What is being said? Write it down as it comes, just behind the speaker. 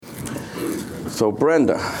So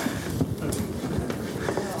Brenda,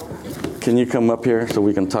 can you come up here so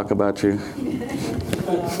we can talk about you?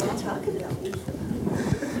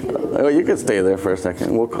 Oh, you can stay there for a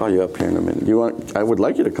second. We'll call you up here in a minute. I would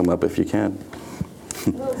like you to come up if you can.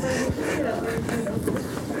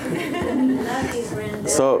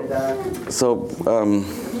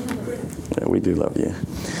 Yeah, we do love you.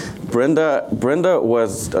 Brenda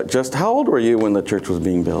was just, how old were you when the church was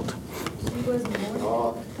being built?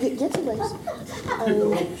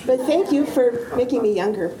 But thank you for making me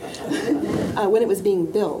younger. When it was being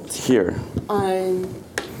built. Here.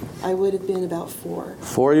 I would have been about 4.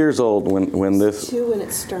 4 years old when this... 2 when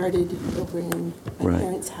it started over in my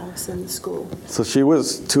parents' house in the school. So she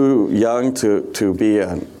was too young to be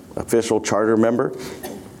an official charter member,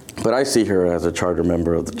 but I see her as a charter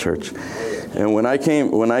member of the church. And when I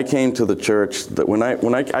came to the church,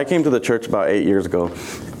 I came to the church about 8 years ago,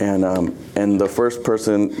 and one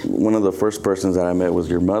of the first persons that I met was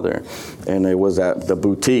your mother, and it was at the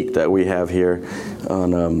boutique that we have here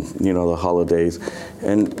on the holidays,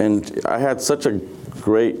 and I had such a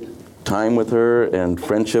great time with her and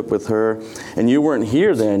friendship with her. And you weren't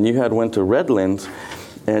here then; you had went to Redlands.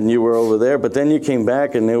 And you were over there, but then you came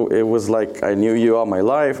back, and it was like I knew you all my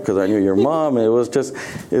life because I knew your mom. And it was just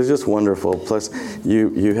wonderful. Plus,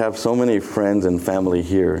 you have so many friends and family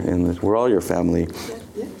here, and we're all your family,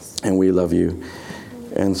 and we love you.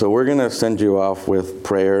 And so we're gonna send you off with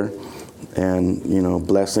prayer and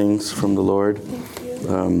blessings from the Lord.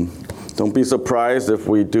 Don't be surprised if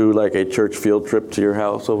we do like a church field trip to your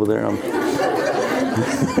house over there.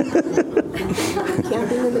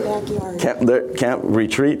 Camping in the backyard. Camp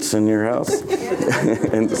retreats in your house.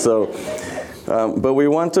 And so, but we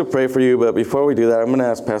want to pray for you. But before we do that, I'm going to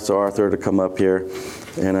ask Pastor Arthur to come up here.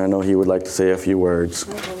 And I know he would like to say a few words.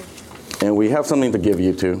 And we have something to give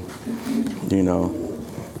you too.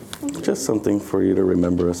 Just something for you to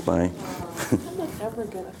remember us by. I'm not ever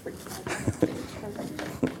going to forget.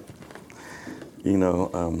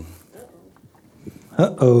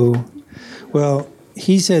 Well,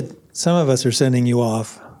 he said some of us are sending you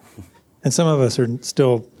off, and some of us are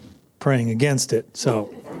still praying against it.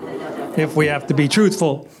 So, if we have to be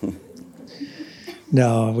truthful,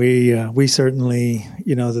 no, we certainly,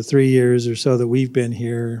 the 3 years or so that we've been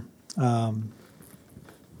here,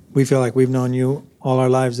 we feel like we've known you all our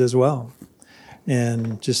lives as well,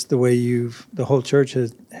 and just the way the whole church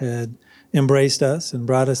had embraced us and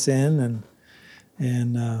brought us in,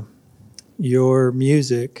 and your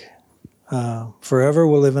music. Forever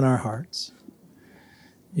will live in our hearts.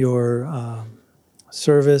 Your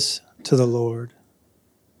service to the Lord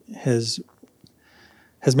has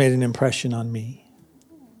made an impression on me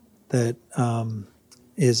that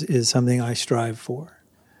is something I strive for.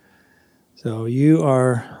 So you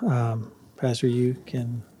are, Pastor, you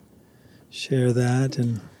can share that,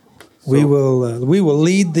 and we will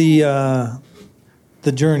lead the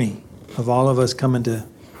journey of all of us coming to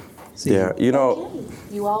see. Yeah, You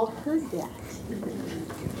all heard that.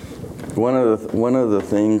 One of the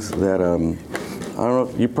things that I don't know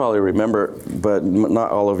if you probably remember, but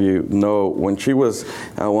not all of you know, when she was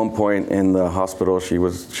at one point in the hospital, she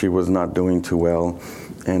was not doing too well,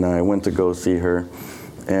 and I went to go see her,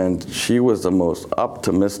 and she was the most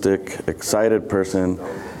optimistic, excited person,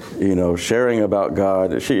 sharing about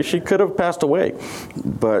God. She could have passed away,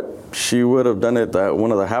 but she would have done it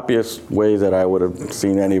one of the happiest ways that I would have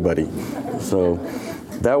seen anybody. So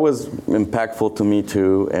that was impactful to me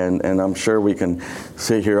too, and I'm sure we can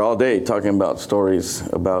sit here all day talking about stories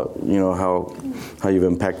about how you've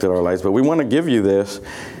impacted our lives. But we want to give you this,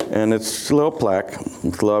 and it's a little plaque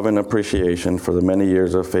with love and appreciation for the many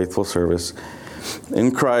years of faithful service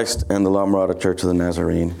in Christ and the La Mirada Church of the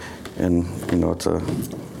Nazarene. And it's a...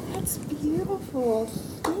 That's beautiful.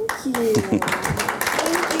 Thank you.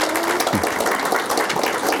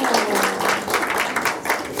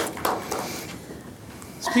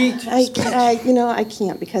 Speech. I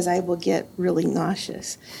can't because I will get really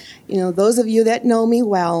nauseous. Those of you that know me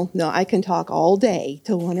well know I can talk all day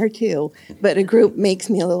to one or two, but a group makes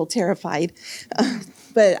me a little terrified.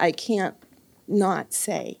 But I can't not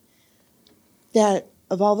say that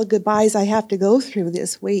of all the goodbyes I have to go through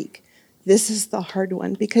this week, this is the hard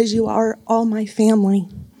one because you are all my family.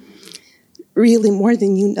 Really more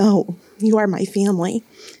than you know. You are my family.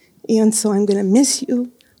 And so I'm going to miss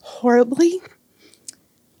you horribly.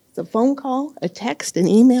 It's a phone call, a text, an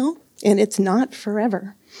email, and it's not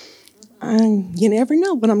forever. You never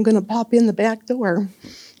know when I'm going to pop in the back door.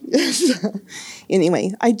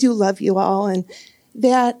 Anyway, I do love you all, and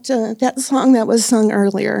that song that was sung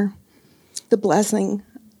earlier, The Blessing,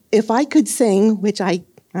 if I could sing, which I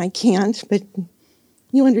can't, but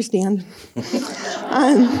You understand.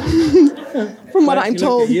 From what I'm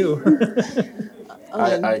told. You.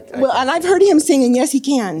 Well, and I've heard him sing, and yes, he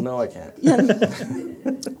can. No, I can't.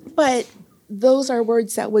 But those are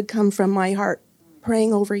words that would come from my heart,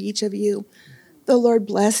 praying over each of you. The Lord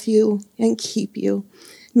bless you and keep you.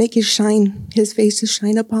 Make his face to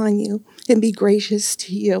shine upon you and be gracious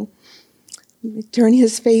to you. Turn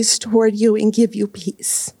his face toward you and give you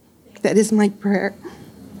peace. That is my prayer.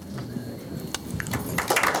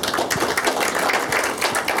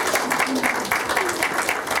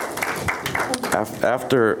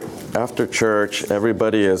 After church,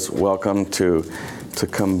 everybody is welcome to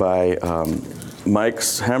come by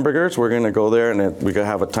Mike's Hamburgers. We're going to go there, and we're going to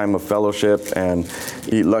have a time of fellowship and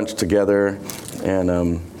eat lunch together.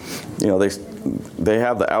 And they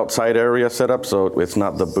have the outside area set up, so it's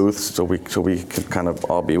not the booths, so we can kind of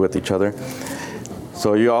all be with each other.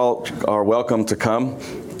 So you all are welcome to come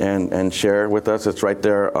and share with us. It's right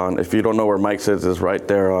there on, if you don't know where Mike's is, it's right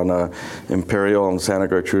there on Imperial and Santa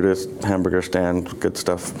Gertrudis hamburger stand. Good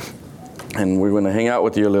stuff. And we're going to hang out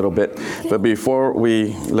with you a little bit. But before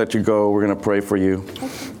we let you go, we're going to pray for you.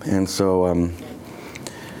 And so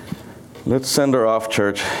let's send her off,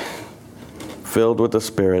 church, filled with the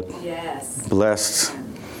Spirit. Yes. Blessed.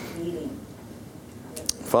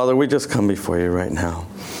 Father, we just come before you right now.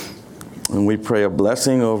 And we pray a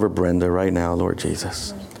blessing over Brenda right now, Lord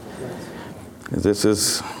Jesus. This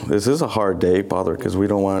is a hard day, Father, because we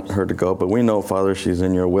don't want her to go. But we know, Father, she's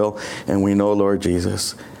in your will. And we know, Lord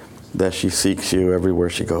Jesus, that she seeks you everywhere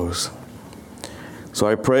she goes. So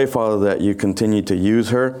I pray, Father, that you continue to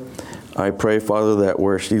use her. I pray, Father, that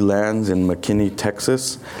where she lands in McKinney,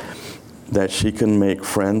 Texas, that she can make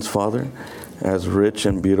friends, Father, as rich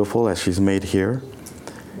and beautiful as she's made here.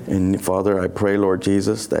 And Father, I pray, Lord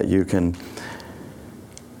Jesus, that you can,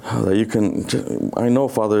 I know,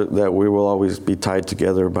 Father, that we will always be tied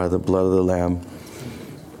together by the blood of the Lamb.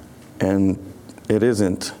 And it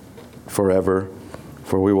isn't forever,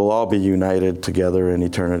 for we will all be united together in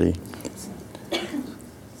eternity.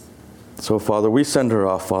 So, Father, we send her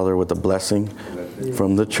off, Father, with a blessing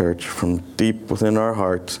from the church, from deep within our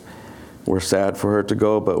hearts. We're sad for her to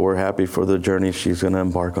go, but we're happy for the journey she's going to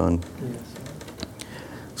embark on.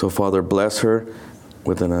 So, Father, bless her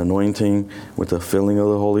with an anointing, with the filling of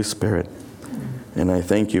the Holy Spirit. And I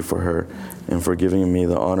thank you for her and for giving me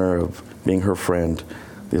the honor of being her friend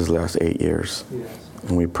these last 8 years.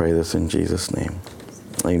 And we pray this in Jesus' name.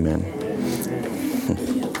 Amen.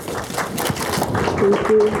 Thank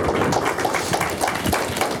you.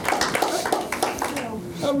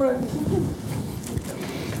 I'm ready.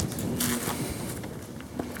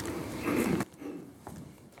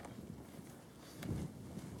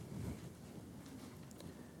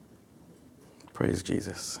 Praise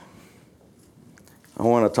Jesus. I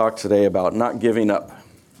want to talk today about not giving up.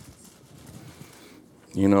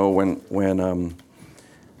 You know, when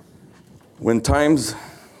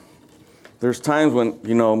there's times when,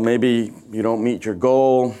 you know, maybe you don't meet your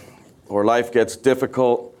goal or life gets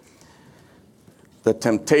difficult, the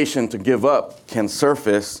temptation to give up can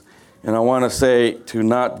surface. And I want to say to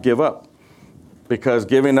not give up, because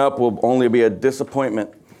giving up will only be a disappointment.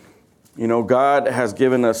 You know, God has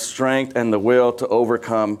given us strength and the will to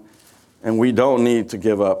overcome, and we don't need to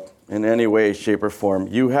give up in any way, shape, or form.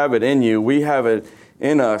 You have it in you. We have it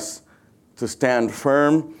in us to stand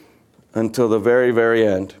firm until the very, very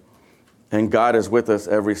end. And God is with us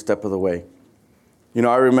every step of the way. You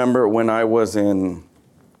know, I remember when I was in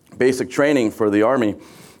basic training for the Army,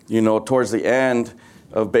 you know, towards the end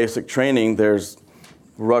of basic training, there's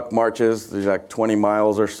ruck marches. There's like 20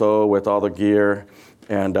 miles or so with all the gear.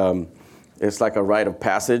 And it's like a rite of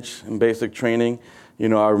passage in basic training. You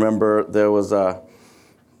know, I remember there was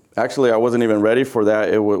actually, I wasn't even ready for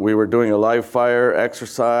that. We were doing a live fire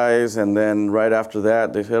exercise, and then right after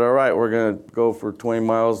that, they said, all right, we're going to go for 20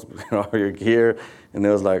 miles, all your gear. And it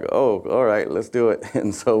was like, oh, all right, let's do it.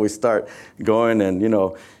 And so we start going, and, you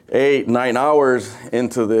know, 8-9 hours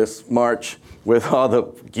into this march with all the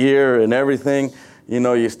gear and everything, you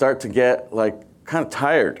know, you start to get, like, kind of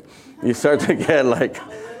tired. You start to get, like,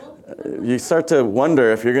 you start to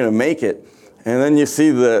wonder if you're going to make it. And then you see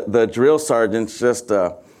the drill sergeants just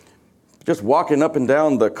walking up and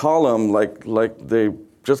down the column like they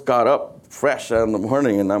just got up fresh in the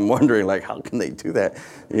morning. And I'm wondering, like, how can they do that?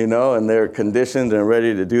 You know, and they're conditioned and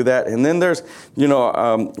ready to do that. And then there's, you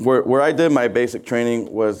know, where I did my basic training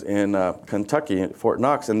was in Kentucky, at Fort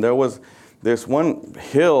Knox. And there was this one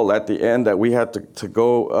hill at the end that we had to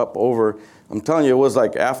go up over. I'm telling you, it was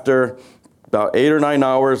like after about 8 or 9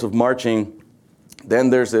 hours of marching, then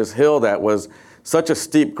there's this hill that was such a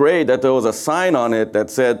steep grade that there was a sign on it that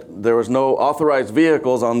said there was no authorized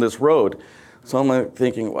vehicles on this road. So I'm like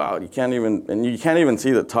thinking, wow, you can't even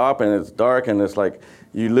see the top, and it's dark, and it's like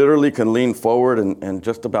you literally can lean forward and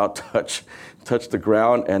just about touch the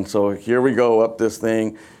ground. And so here we go up this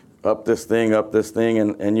thing,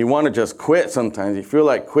 and you want to just quit sometimes. You feel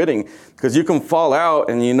like quitting because you can fall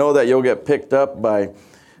out, and you know that you'll get picked up by,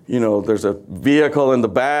 there's a vehicle in the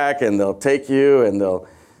back, and they'll take you,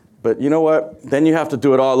 but you know what? Then you have to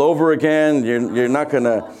do it all over again. You're not going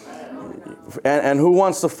to... And who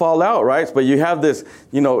wants to fall out, right? But you have this,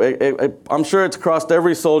 I'm sure it's crossed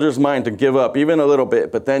every soldier's mind to give up, even a little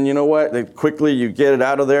bit. But then you know what? Quickly you get it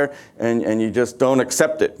out of there, and you just don't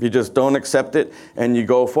accept it. You just don't accept it, and you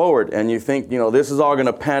go forward. And you think, this is all going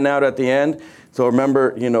to pan out at the end. So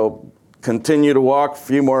remember, continue to walk a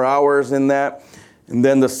few more hours in that. And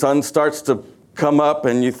then the sun starts to come up,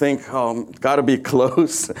 and you think, oh, got to be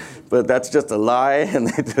close, but that's just a lie, and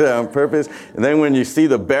they do that on purpose. And then when you see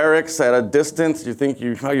the barracks at a distance, you think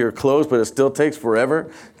you're close, but it still takes forever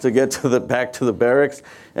to get back to the barracks.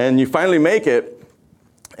 And you finally make it,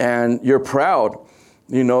 and you're proud.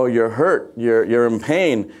 You're hurt, you're in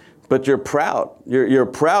pain, but you're proud. You're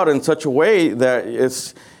proud in such a way that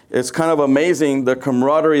it's kind of amazing the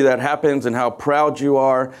camaraderie that happens and how proud you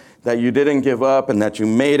are that you didn't give up and that you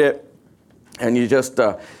made it. And you just,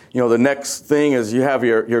 the next thing is you have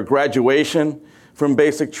your graduation from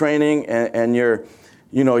basic training, and you're,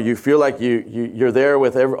 you feel like you're there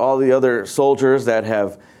with all the other soldiers that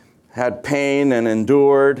have had pain and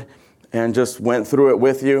endured and just went through it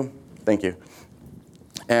with you. Thank you.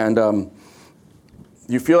 And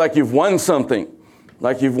you feel like you've won something,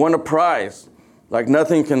 like you've won a prize, like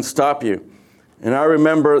nothing can stop you. And I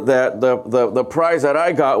remember that the prize that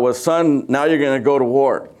I got was, son, now you're going to go to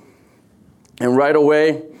war. And right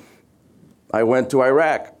away, I went to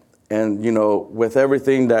Iraq. And, with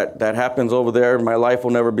everything that happens over there, my life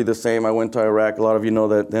will never be the same. I went to Iraq. A lot of you know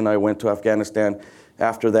that. Then I went to Afghanistan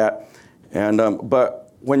after that. And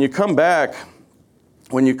but when you come back,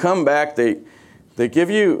 they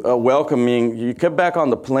give you a welcoming. You get back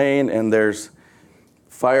on the plane, and there's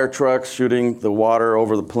fire trucks shooting the water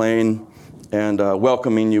over the plane and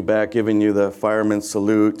welcoming you back, giving you the fireman's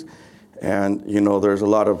salute. And, there's a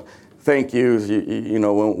lot of thank yous.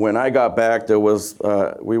 When I got back, there was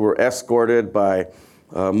we were escorted by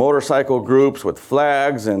motorcycle groups with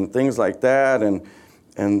flags and things like that, and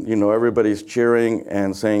everybody's cheering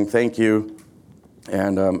and saying thank you,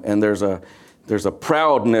 and there's a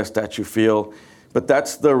proudness that you feel, but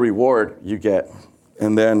that's the reward you get,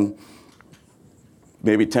 and then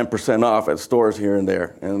maybe 10% off at stores here and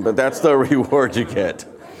there, but that's the reward you get.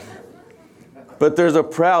 But there's a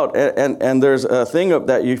proud, and there's a thing of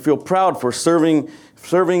that you feel proud for serving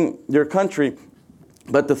your country.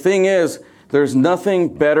 But the thing is, there's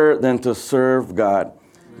nothing better than to serve God.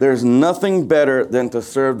 There's nothing better than to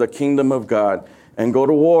serve the kingdom of God and go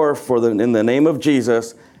to war in the name of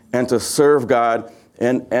Jesus and to serve God.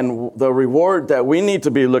 And the reward that we need to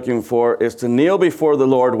be looking for is to kneel before the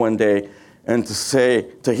Lord one day and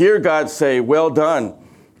to hear God say, well done,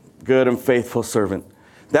 good and faithful servant.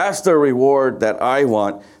 That's the reward that I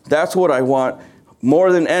want. That's what I want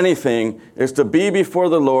more than anything, is to be before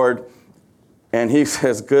the Lord, and he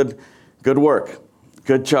says, good work,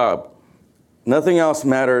 good job. Nothing else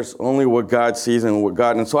matters, only what God sees and what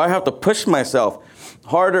God. And so I have to push myself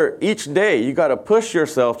harder each day. You got to push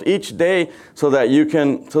yourself each day so that you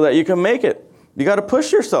can make it. You got to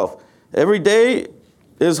push yourself. Every day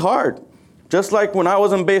is hard. Just like when I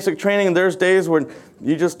was in basic training, there's days when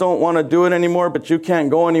you just don't want to do it anymore, but you can't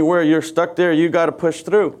go anywhere. You're stuck there. You got to push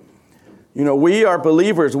through. We are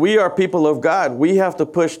believers. We are people of God. We have to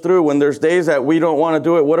push through. When there's days that we don't want to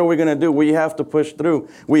do it, what are we going to do? We have to push through.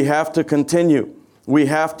 We have to continue. We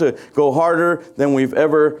have to go harder than we've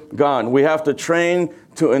ever gone. We have to train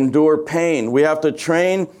to endure pain. We have to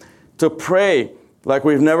train to pray like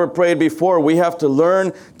we've never prayed before. We have to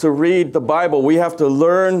learn to read the Bible. We have to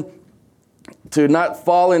learn to not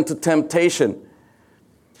fall into temptation.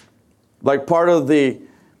 Like part of the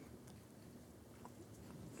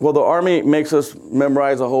Army makes us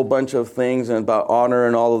memorize a whole bunch of things and about honor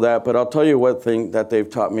and all of that, but I'll tell you one thing that they've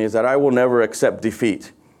taught me is that I will never accept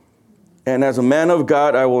defeat. And as a man of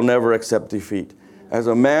God, I will never accept defeat. As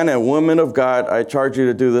a man and woman of God, I charge you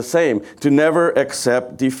to do the same, to never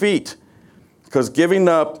accept defeat. Because giving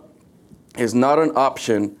up is not an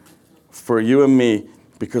option for you and me,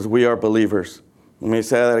 because we are believers. Let me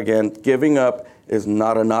say that again. Giving up is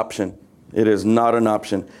not an option. It is not an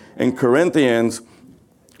option. In Corinthians,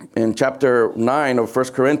 in chapter 9 of 1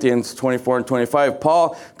 Corinthians 24 and 25,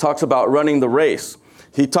 Paul talks about running the race.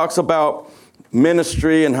 He talks about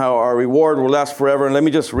ministry and how our reward will last forever. And let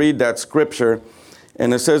me just read that scripture.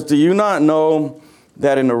 And it says, do you not know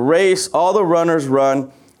that in a race all the runners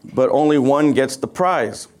run, but only one gets the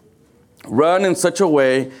prize? Run in such a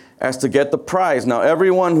way as to get the prize. Now,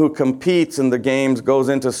 everyone who competes in the games goes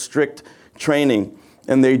into strict training,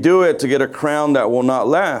 and they do it to get a crown that will not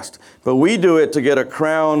last. But we do it to get a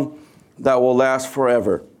crown that will last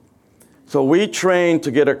forever. So we train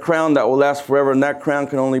to get a crown that will last forever, and that crown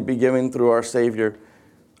can only be given through our Savior,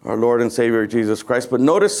 our Lord and Savior, Jesus Christ. But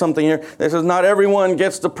notice something here that says not everyone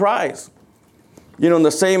gets the prize. You know, and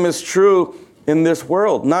the same is true in this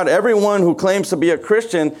world. Not everyone who claims to be a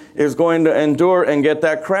Christian is going to endure and get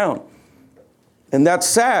that crown. And that's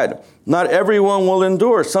sad. Not everyone will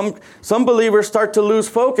endure. Some believers start to lose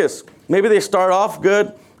focus. Maybe they start off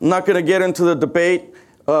good. I'm not going to get into the debate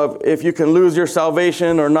of if you can lose your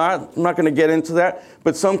salvation or not. I'm not going to get into that.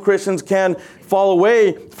 But some Christians can fall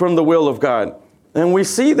away from the will of God. And we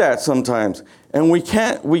see that sometimes. And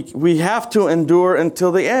we have to endure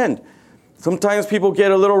until the end. Sometimes people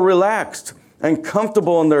get a little relaxed and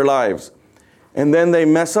comfortable in their lives. And then they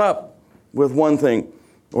mess up with one thing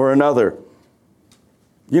or another.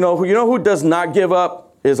 You know who does not give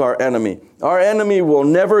up is our enemy. Our enemy will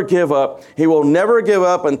never give up. He will never give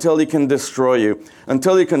up until he can destroy you.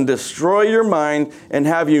 Until he can destroy your mind and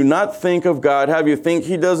have you not think of God, have you think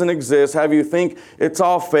he doesn't exist, have you think it's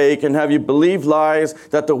all fake, and have you believe lies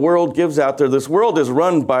that the world gives out there. This world is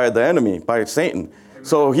run by the enemy, by Satan.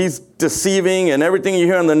 So he's deceiving, and everything you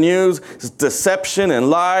hear on the news is deception and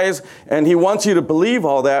lies, and he wants you to believe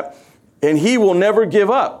all that, and he will never give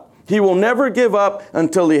up. He will never give up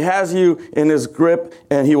until he has you in his grip,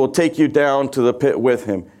 and he will take you down to the pit with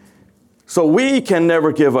him. So we can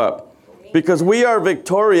never give up because we are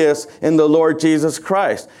victorious in the Lord Jesus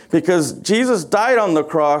Christ, because Jesus died on the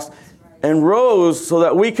cross and rose so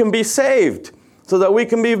that we can be saved, so that we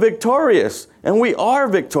can be victorious, and we are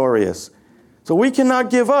victorious. So we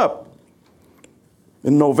cannot give up.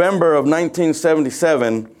 In November of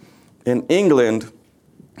 1977, in England,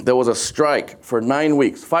 there was a strike for 9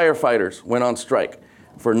 weeks. Firefighters went on strike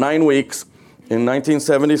for 9 weeks in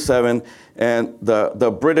 1977, and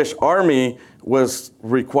the British Army was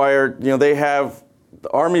required. You know, the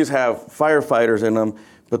armies have firefighters in them,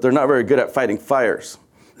 but they're not very good at fighting fires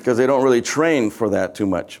because they don't really train for that too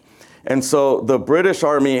much. And so the British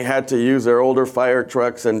Army had to use their older fire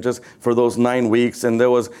trucks and just for those 9 weeks. And there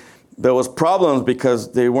was problems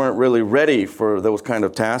because they weren't really ready for those kind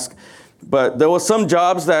of tasks. But there was some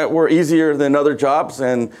jobs that were easier than other jobs.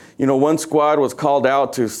 And, you know, one squad was called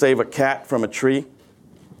out to save a cat from a tree.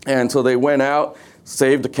 And so they went out,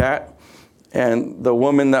 saved the cat. And the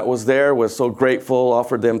woman that was there was so grateful,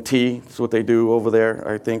 offered them tea. That's what they do over there,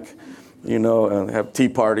 I think. You know, have tea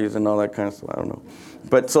parties and all that kind of stuff. I don't know.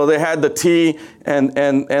 But so they had the tea, and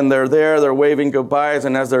they're there, they're waving goodbyes,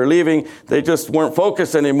 and as they're leaving, they just weren't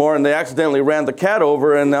focused anymore, and they accidentally ran the cat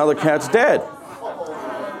over, and now the cat's dead.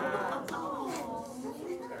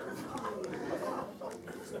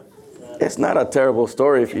 It's not a terrible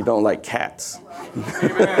story if you don't like cats.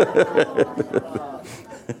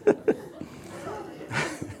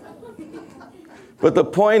 But the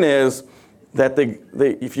point is that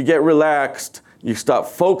if you get relaxed, you stop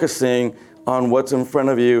focusing on what's in front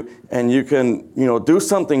of you, and you can, do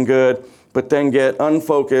something good, but then get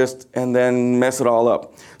unfocused and then mess it all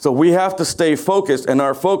up. So we have to stay focused, and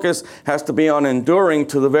our focus has to be on enduring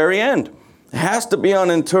to the very end. It has to be on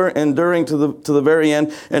enduring to the very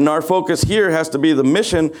end, and our focus here has to be the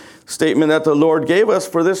mission statement that the Lord gave us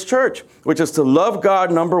for this church, which is to love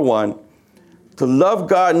God, number one. To love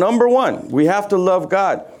God, number one. We have to love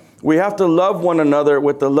God. We have to love one another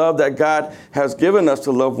with the love that God has given us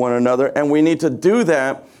to love one another. And we need to do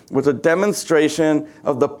that with a demonstration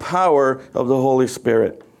of the power of the Holy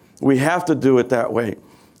Spirit. We have to do it that way.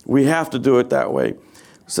 We have to do it that way.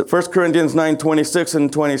 So 1 Corinthians 9:26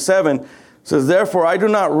 and 27 says, "Therefore I do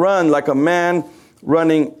not run like a man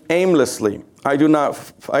running aimlessly. I do not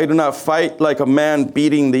fight like a man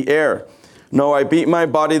beating the air. No, I beat my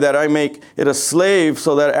body that I make it a slave,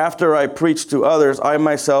 so that after I preach to others, I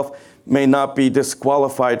myself may not be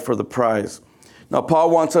disqualified for the prize." Now, Paul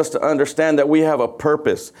wants us to understand that we have a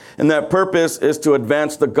purpose, and that purpose is to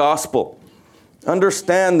advance the gospel.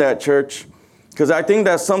 Understand that, church, because I think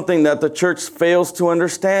that's something that the church fails to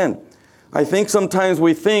understand. I think sometimes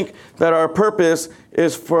we think that our purpose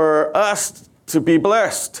is for us to be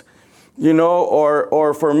blessed,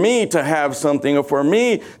 or for me to have something, or for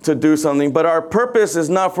me to do something. But our purpose is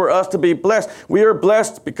not for us to be blessed. We are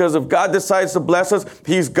blessed because if God decides to bless us,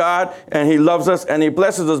 He's God, and He loves us, and He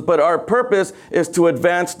blesses us. But our purpose is to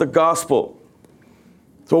advance the gospel.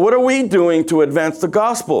 So what are we doing to advance the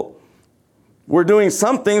gospel? We're doing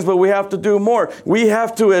some things, but we have to do more. We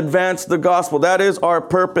have to advance the gospel. That is our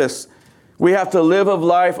purpose. We have to live a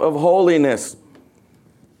life of holiness.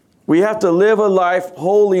 We have to live a life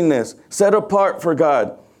holiness, set apart for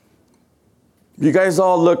God. You guys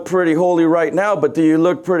all look pretty holy right now, but do you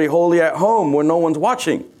look pretty holy at home when no one's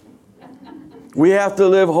watching? We have to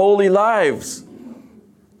live holy lives.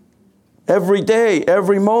 Every day,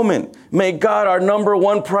 every moment. Make God our number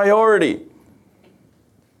one priority.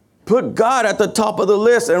 Put God at the top of the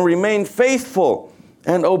list and remain faithful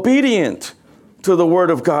and obedient to the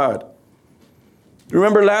Word of God.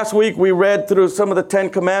 Remember last week we read through some of the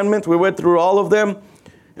 10 Commandments. We went through all of them.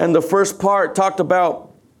 And the first part talked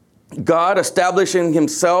about God establishing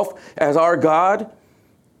Himself as our God.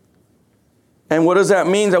 And what does that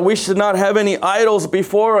mean? That we should not have any idols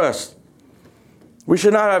before us. We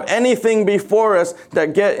should not have anything before us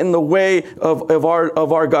that get in the way of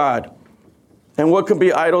our God. And what could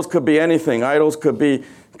be idols? Could be anything. Idols could be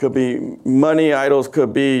money. Idols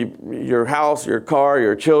could be your house, your car,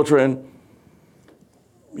 your children.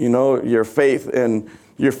 You know, your faith in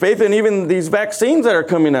even these vaccines that are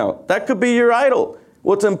coming out. That could be your idol.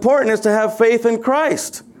 What's important is to have faith in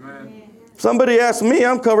Christ. Amen. Somebody asked me,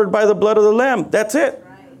 I'm covered by the blood of the Lamb. That's it.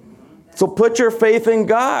 So put your faith in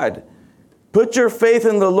God. Put your faith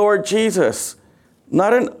in the Lord Jesus.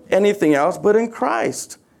 Not in anything else, but in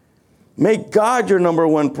Christ. Make God your number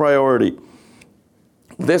one priority.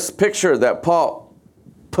 This picture that Paul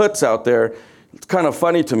puts out there, it's kind of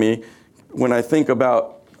funny to me when I think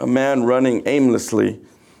about a man running aimlessly.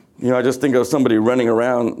 You know, I just think of somebody running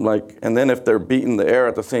around and then if they're beating the air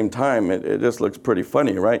at the same time, it just looks pretty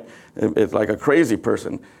funny, right? It's like a crazy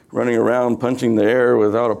person running around, punching the air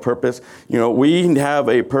without a purpose. You know, we have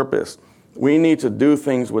a purpose. We need to do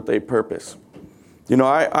things with a purpose. You know,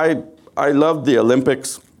 I love the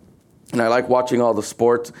Olympics, and I like watching all the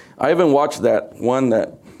sports. I even watched that one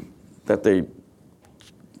that they,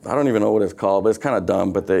 I don't even know what it's called, but it's kind of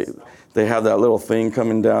dumb, but they have that little thing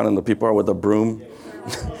coming down and the people are with a broom.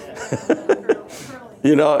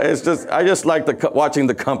 You know, I just like watching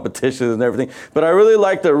the competitions and everything. But I really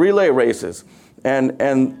like the relay races and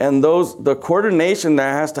the coordination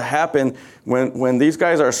that has to happen when these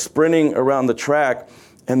guys are sprinting around the track,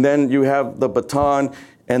 and then you have the baton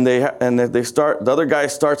and the other guy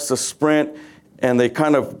starts to sprint. And they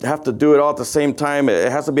kind of have to do it all at the same time.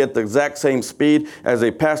 It has to be at the exact same speed as they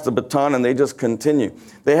pass the baton, and they just continue.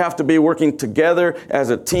 They have to be working together as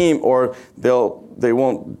a team, or they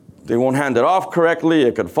won't hand it off correctly.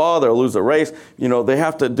 It could fall. They'll lose a race. You know, they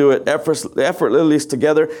have to do it effortlessly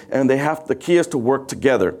together, and the key is to work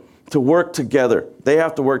together. To work together. They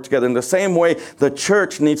have to work together. In the same way, the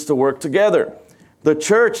church needs to work together. The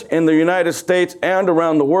church in the United States and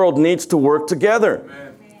around the world needs to work together. Amen.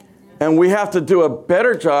 And we have to do a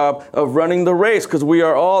better job of running the race because we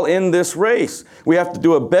are all in this race. We have to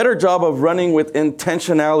do a better job of running with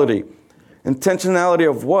intentionality. Intentionality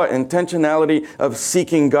of what? Intentionality of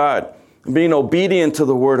seeking God, being obedient to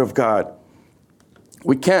the Word of God.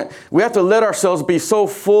 We have to let ourselves be so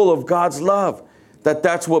full of God's love that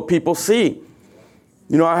that's what people see.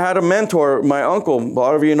 You know, I had a mentor, my uncle, a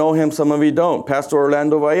lot of you know him, some of you don't, Pastor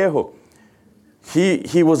Orlando Vallejo.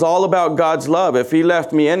 He was all about God's love. If he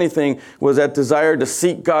left me anything, was that desire to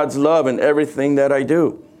seek God's love in everything that I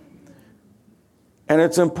do. And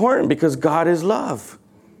it's important because God is love.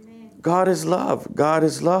 God is love. God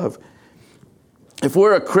is love. If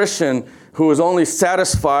we're a Christian who is only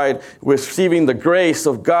satisfied with receiving the grace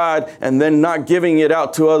of God and then not giving it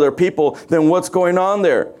out to other people, then what's going on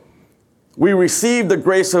there? We receive the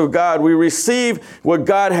grace of God. We receive what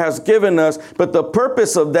God has given us. But the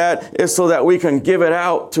purpose of that is so that we can give it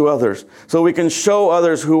out to others. So we can show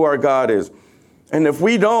others who our God is. And if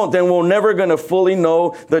we don't, then we're never going to fully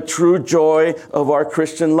know the true joy of our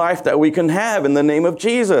Christian life that we can have in the name of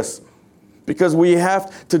Jesus. Because we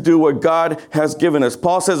have to do what God has given us.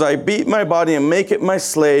 Paul says, I beat my body and make it my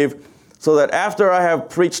slave, so that after I have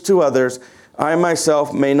preached to others, I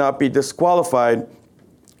myself may not be disqualified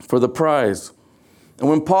for the prize. And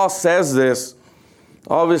when Paul says this,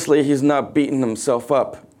 obviously he's not beating himself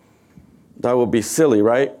up. That would be silly,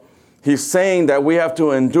 right? He's saying that we have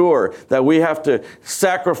to endure, that we have to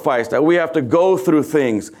sacrifice, that we have to go through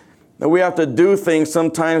things, that we have to do things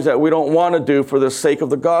sometimes that we don't want to do for the sake of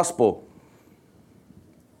the gospel.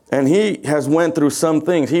 And he has went through some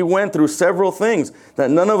things. He went through several things that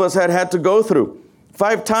none of us had to go through.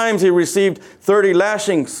 5 times he received 30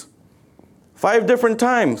 lashings. 5 different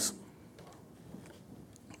times.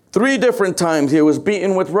 3 different times he was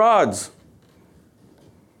beaten with rods.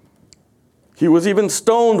 He was even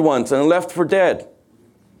stoned once and left for dead.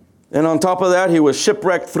 And on top of that, he was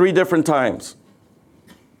shipwrecked 3 different times.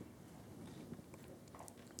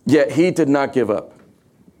 Yet he did not give up.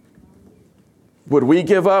 Would we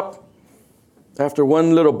give up after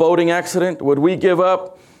one little boating accident? Would we give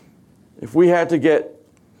up if we had to get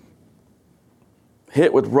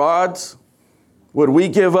hit with rods? Would we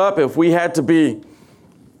give up if we had to be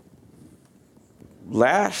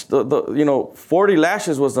lashed? 40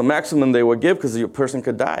 lashes was the maximum they would give because the person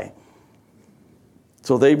could die.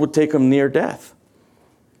 So they would take them near death.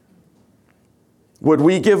 Would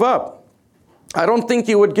we give up? I don't think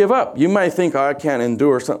you would give up. You might think, I can't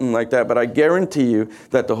endure something like that, but I guarantee you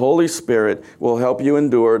that the Holy Spirit will help you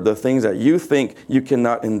endure the things that you think you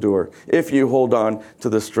cannot endure if you hold on to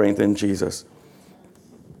the strength in Jesus.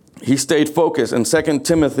 He stayed focused. In 2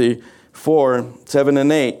 Timothy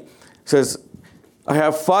 4:7-8 says, I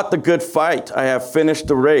have fought the good fight. I have finished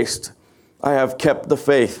the race. I have kept the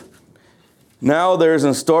faith. Now there is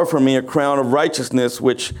in store for me a crown of righteousness,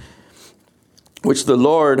 which the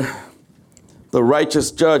Lord, the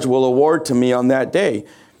righteous judge, will award to me on that day.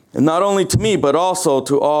 And not only to me, but also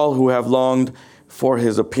to all who have longed for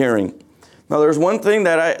his appearing. Now there's one thing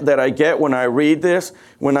that I get when I read this.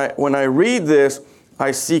 When I read this,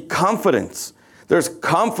 I see confidence. There's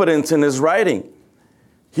confidence in his writing.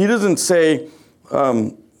 He doesn't say,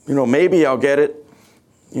 maybe I'll get it.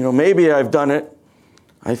 Maybe I've done it.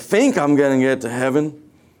 I think I'm going to get to heaven.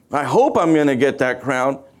 I hope I'm going to get that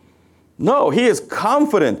crown. No, he is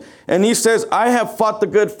confident. And he says, I have fought the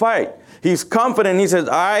good fight. He's confident. He says,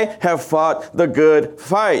 I have fought the good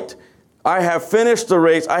fight. I have finished the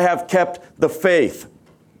race. I have kept the faith.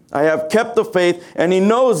 I have kept the faith. And he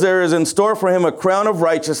knows there is in store for him a crown of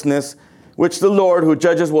righteousness, which the Lord who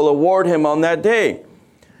judges will award him on that day.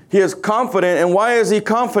 He is confident. And why is he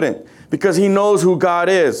confident? Because he knows who God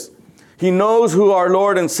is. He knows who our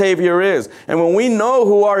Lord and Savior is. And when we know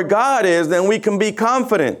who our God is, then we can be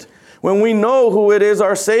confident. When we know who it is,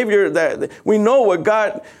 our Savior, that we know what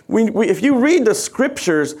God, if you read the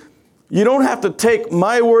scriptures, you don't have to take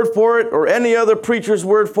my word for it or any other preacher's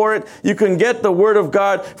word for it. You can get the word of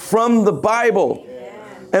God from the Bible.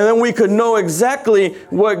 And then we could know exactly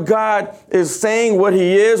what God is saying, what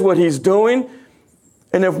he is, what he's doing.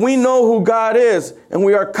 And if we know who God is and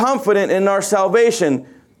we are confident in our salvation,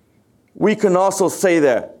 we can also say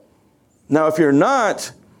that. Now, if you're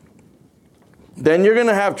not, then you're going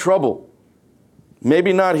to have trouble.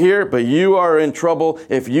 Maybe not here, but you are in trouble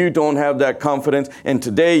if you don't have that confidence. And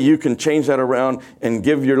today you can change that around and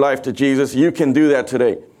give your life to Jesus. You can do that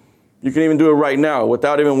today. You can even do it right now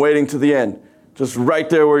without even waiting to the end. Just right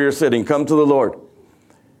there where you're sitting. Come to the Lord.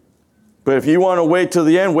 But if you want to wait till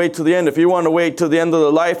the end, wait till the end. If you want to wait till the end of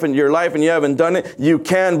your life and you haven't done it, you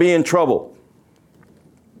can be in trouble.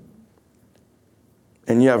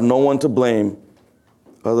 And you have no one to blame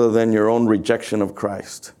other than your own rejection of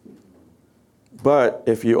Christ. But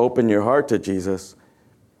if you open your heart to Jesus,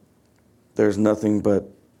 there's nothing but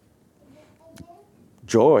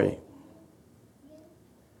joy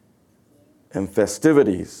and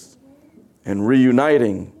festivities and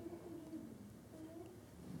reuniting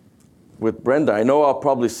with Brenda. I know I'll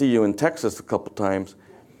probably see you in Texas a couple times,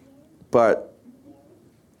 but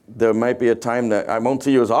there might be a time that I won't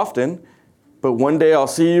see you as often, but one day I'll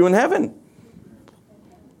see you in heaven.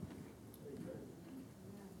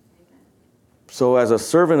 So as a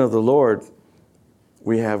servant of the Lord,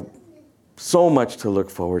 we have so much to look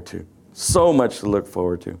forward to. So much to look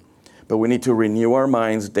forward to. But we need to renew our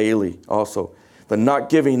minds daily also. The not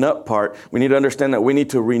giving up part, we need to understand that we need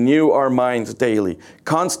to renew our minds daily.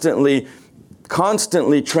 Constantly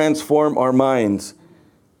transform our minds.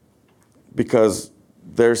 Because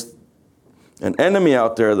there's an enemy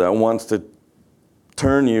out there that wants to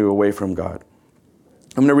turn you away from God.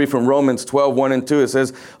 I'm going to read from Romans 12:1-2. It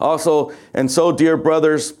says, also, and so, dear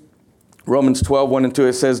brothers, Romans 12:1-2,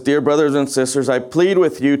 it says, dear brothers and sisters, I plead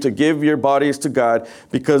with you to give your bodies to God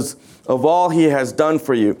because of all he has done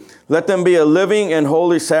for you. Let them be a living and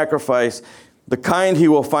holy sacrifice, the kind he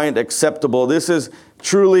will find acceptable. This is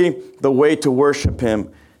truly the way to worship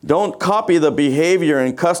him. Don't copy the behavior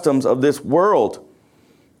and customs of this world.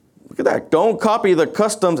 Look at that. Don't copy the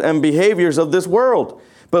customs and behaviors of this world.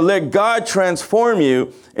 But let God transform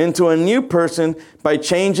you into a new person by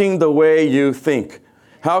changing the way you think.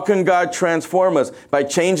 How can God transform us? By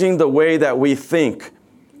changing the way that we think.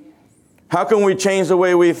 How can we change the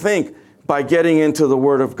way we think? By getting into the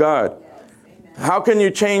Word of God. How can you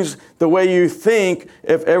change the way you think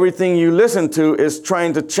if everything you listen to is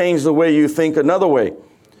trying to change the way you think another way?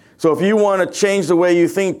 So if you want to change the way you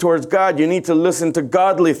think towards God, you need to listen to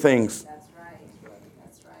godly things.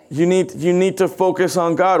 You need to focus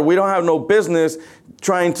on God. We don't have no business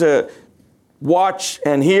trying to watch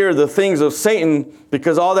and hear the things of Satan,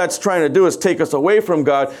 because all that's trying to do is take us away from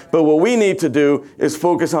God. But what we need to do is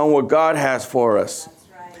focus on what God has for us.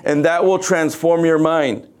 And that will transform your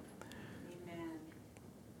mind.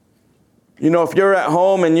 You know, if you're at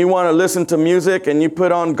home and you want to listen to music and you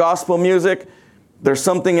put on gospel music, there's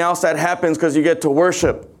something else that happens because you get to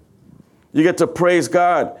worship. You get to praise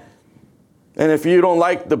God. And if you don't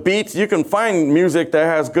like the beats, you can find music that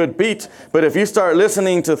has good beats. But if you start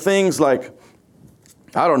listening to things like,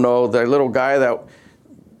 I don't know, that little guy that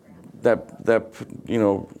you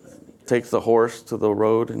know, takes the horse to the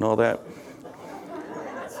road and all that.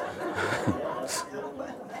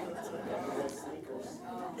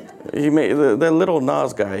 He made the little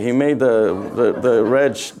Nas guy. He made the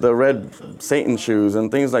red Satan shoes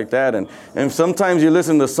and things like that. And sometimes you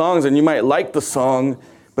listen to songs and you might like the song,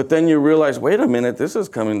 but then you realize, wait a minute, this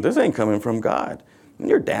ain't coming from God. And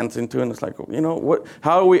you're dancing to it, and it's like, you know what?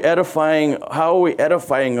 How are we edifying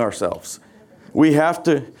ourselves? We have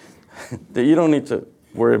to. You don't need to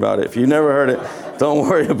worry about it. If you never heard it, don't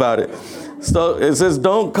worry about it. So it says,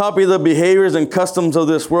 don't copy the behaviors and customs of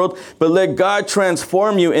this world, but let God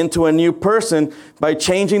transform you into a new person by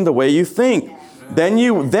changing the way you think. Then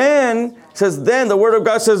the Word of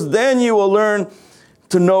God says, then you will learn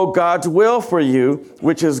to know God's will for you,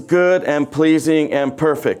 which is good and pleasing and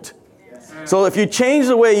perfect. So if you change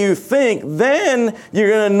the way you think, then you're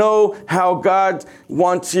going to know how God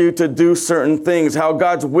wants you to do certain things, how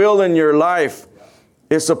God's will in your life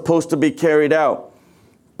is supposed to be carried out.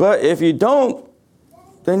 But if you don't,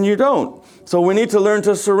 then you don't. So we need to learn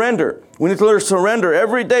to surrender. We need to learn to surrender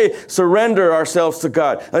every day, surrender ourselves to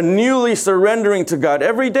God, a newly surrendering to God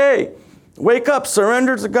every day. Wake up,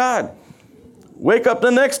 surrender to God. Wake up the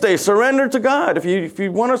next day, surrender to God. If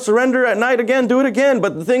you want to surrender at night again, do it again.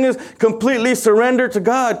 But the thing is, completely surrender to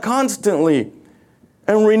God constantly.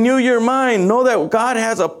 And renew your mind. Know that God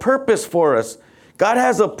has a purpose for us. God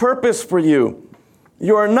has a purpose for you.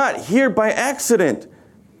 You are not here by accident.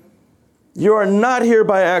 You are not here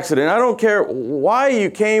by accident. I don't care why you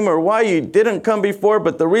came or why you didn't come before,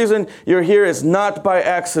 but the reason you're here is not by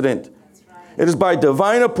accident. It is by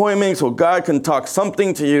divine appointment, so God can talk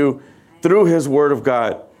something to you through His Word of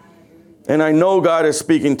God. And I know God is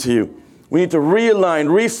speaking to you. We need to realign,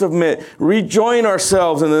 resubmit, rejoin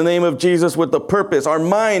ourselves in the name of Jesus with the purpose, our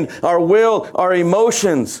mind, our will, our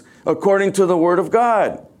emotions, according to the Word of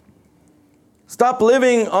God. Stop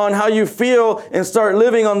living on how you feel and start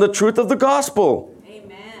living on the truth of the gospel.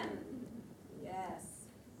 Amen. Yes.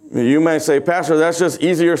 You might say, Pastor, that's just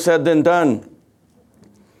easier said than done.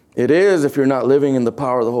 It is if you're not living in the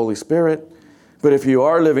power of the Holy Spirit. But if you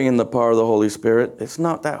are living in the power of the Holy Spirit, it's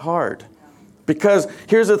not that hard. Because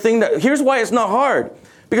here's why it's not hard.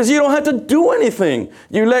 Because you don't have to do anything.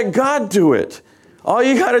 You let God do it. All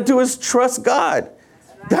you got to do is trust God.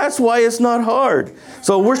 That's why it's not hard.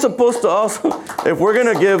 So we're supposed to also, if we're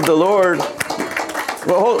going to give the Lord,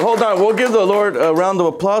 well, hold on. We'll give the Lord a round of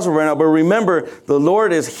applause right now. But remember, the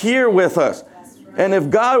Lord is here with us. And if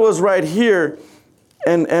God was right here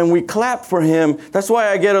and we clap for Him, that's why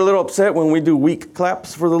I get a little upset when we do weak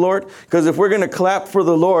claps for the Lord. Because if we're going to clap for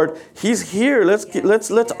the Lord, He's here. Let's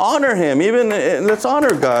honor Him. Let's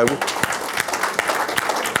honor God.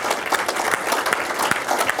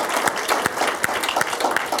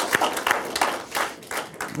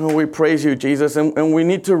 Oh, we praise you, Jesus, and we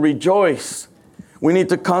need to rejoice. We need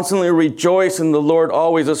to constantly rejoice in the Lord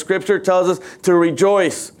always. The Scripture tells us to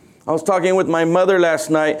rejoice. I was talking with my mother last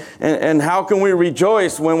night, and how can we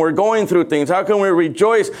rejoice when we're going through things? How can we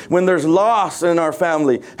rejoice when there's loss in our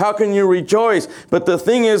family? How can you rejoice? But the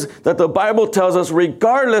thing is that the Bible tells us,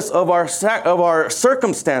 regardless of our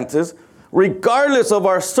circumstances,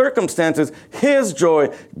 His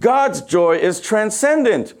joy, God's joy, is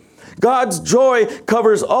transcendent. God's joy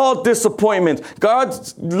covers all disappointment.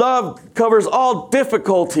 God's love covers all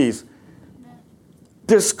difficulties,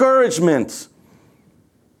 discouragements.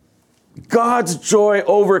 God's joy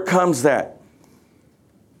overcomes that.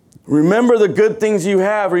 Remember the good things you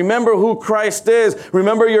have. Remember who Christ is.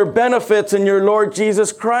 Remember your benefits in your Lord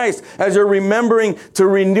Jesus Christ. As you're remembering to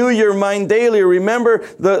renew your mind daily, remember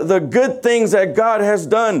the good things that God has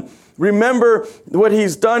done. Remember what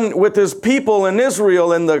He's done with His people in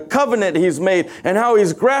Israel and the covenant He's made and how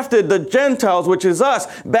He's grafted the Gentiles, which is us,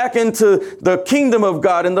 back into the kingdom of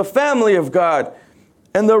God and the family of God,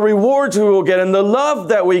 and the rewards we will get and the love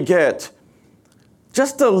that we get.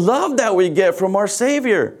 Just the love that we get from our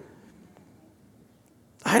Savior.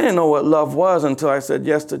 I didn't know what love was until I said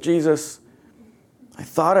yes to Jesus. I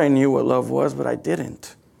thought I knew what love was, but I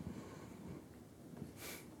didn't.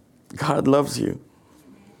 God loves you.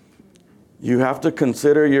 You have to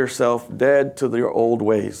consider yourself dead to your old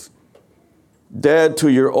ways. Dead to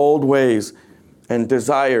your old ways and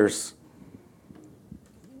desires.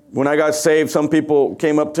 When I got saved, some people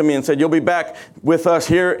came up to me and said, "You'll be back with us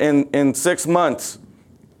here in 6 months."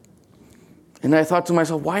 And I thought to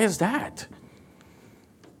myself, why is that?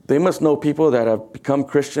 They must know people that have become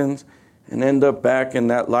Christians and end up back in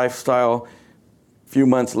that lifestyle a few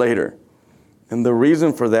months later. And the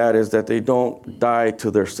reason for that is that they don't die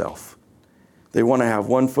to their self. They want to have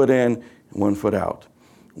 1 foot in and 1 foot out.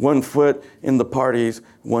 1 foot in the parties,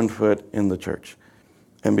 1 foot in the church.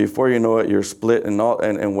 And before you know it, you're split, and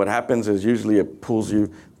what happens is usually it pulls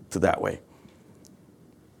you to that way.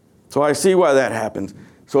 So I see why that happens.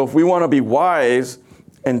 So if we want to be wise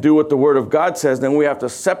and do what the Word of God says, then we have to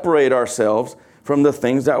separate ourselves from the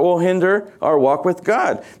things that will hinder our walk with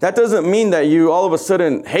God. That doesn't mean that you all of a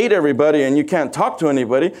sudden hate everybody and you can't talk to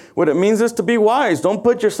anybody. What it means is to be wise. Don't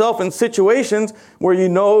put yourself in situations where you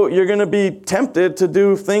know you're going to be tempted to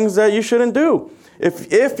do things that you shouldn't do.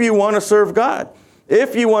 If you want to serve God,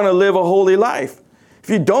 if you want to live a holy life. If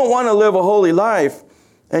you don't want to live a holy life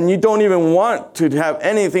and you don't even want to have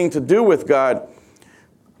anything to do with God,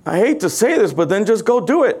 I hate to say this, but then just go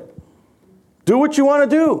do it. Do what you want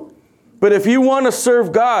to do. But if you want to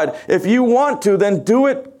serve God, if you want to, then do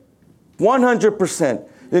it 100%.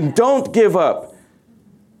 Then don't give up.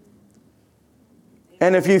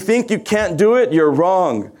 And if you think you can't do it, you're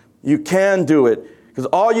wrong. You can do it. Because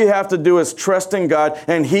all you have to do is trust in God,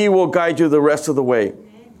 and He will guide you the rest of the way.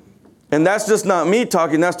 And that's just not me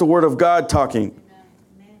talking. That's the Word of God talking.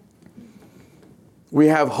 We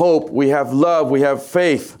have hope. We have love. We have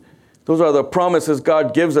faith. Those are the promises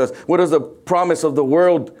God gives us. What is the promise of the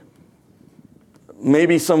world?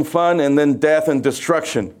 Maybe some fun and then death and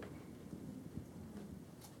destruction.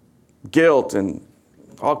 Guilt and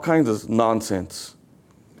all kinds of nonsense.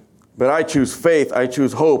 But I choose faith. I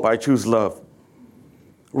choose hope. I choose love.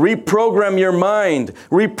 Reprogram your mind.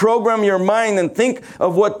 Reprogram your mind and think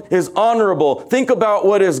of what is honorable. Think about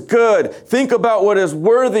what is good. Think about what is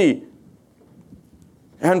worthy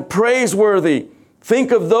and praiseworthy.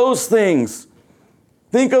 Think of those things.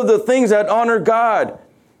 Think of the things that honor God.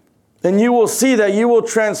 And you will see that you will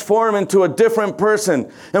transform into a different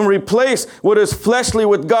person and replace what is fleshly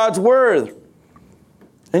with God's word.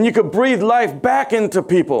 And you could breathe life back into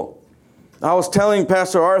people. I was telling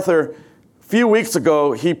Pastor Arthur a few weeks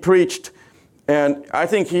ago, he preached, and I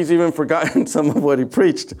think he's even forgotten some of what he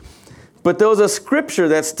preached. But there was a scripture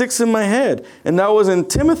that sticks in my head, and that was in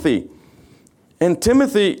Titus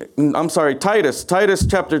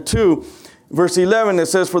chapter 2, verse 11, it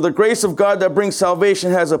says, "For the grace of God that brings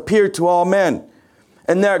salvation has appeared to all men.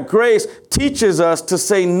 And that grace teaches us to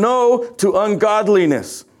say no to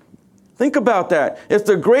ungodliness." Think about that. It's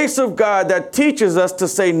the grace of God that teaches us to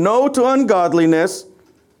say no to ungodliness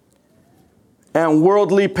and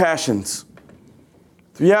worldly passions.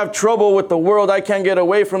 If you have trouble with the world, I can't get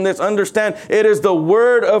away from this, understand it is the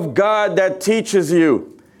Word of God that teaches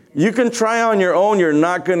you. You can try on your own, you're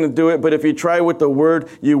not going to do it, but if you try with the Word,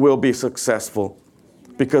 you will be successful.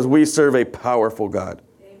 Because we serve a powerful God.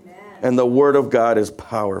 Amen. And the Word of God is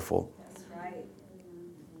powerful. That's right.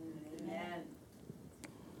 Amen.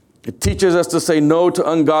 It teaches us to say no to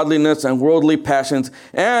ungodliness and worldly passions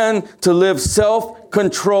and to live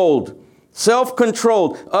self-controlled,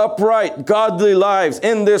 upright, godly lives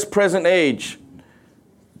in this present age.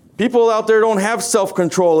 People out there don't have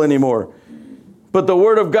self-control anymore. But the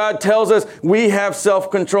Word of God tells us we have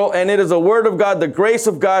self-control, and it is the Word of God, the grace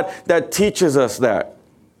of God, that teaches us that.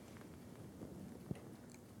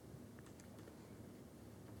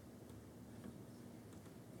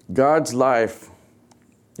 God's life,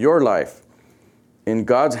 your life, in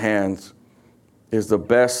God's hands is the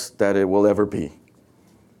best that it will ever be.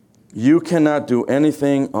 You cannot do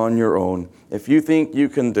anything on your own. If you think you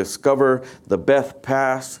can discover the best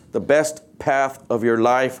path of your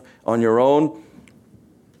life on your own,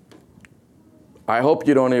 I hope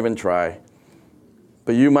you don't even try.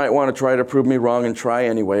 But you might want to try to prove me wrong and try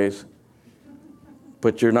anyways.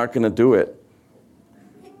 But you're not going to do it.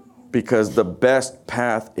 Because the best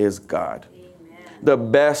path is God. Amen. The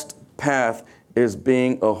best path is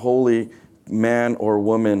being a holy man or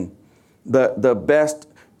woman. The best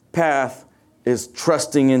path is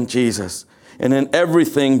trusting in Jesus. And in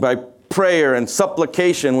everything, by prayer and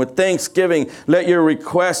supplication with thanksgiving, let your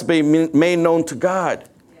requests be made known to God.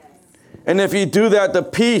 And if you do that, the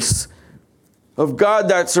peace of God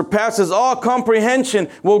that surpasses all comprehension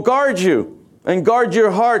will guard you and guard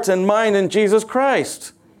your hearts and mind in Jesus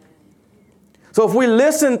Christ. So if we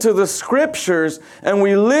listen to the Scriptures and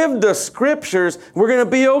we live the Scriptures, we're going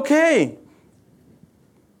to be okay.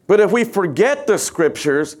 But if we forget the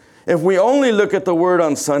scriptures, if we only look at the word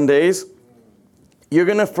on Sundays, you're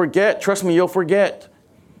going to forget. Trust me, you'll forget.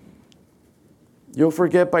 You'll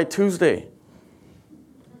forget by Tuesday.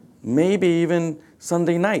 Maybe even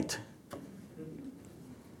Sunday night.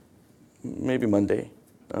 Maybe Monday.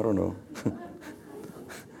 I don't know.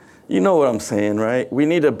 You know what I'm saying, right? We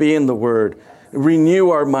need to be in the Word. Renew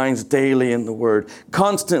our minds daily in the Word.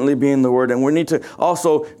 Constantly be in the Word. And we need to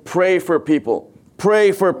also pray for people.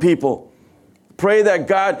 Pray for people. Pray that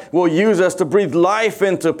God will use us to breathe life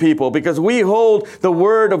into people, because we hold the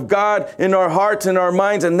Word of God in our hearts and our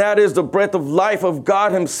minds, and that is the breath of life of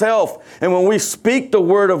God Himself. And when we speak the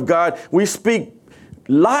Word of God, we speak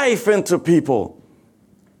life into people.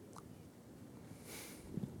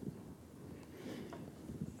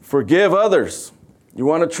 Forgive others. You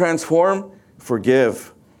want to transform?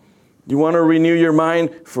 Forgive. You want to renew your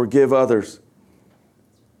mind? Forgive others.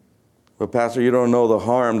 But Pastor, you don't know the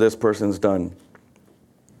harm this person's done.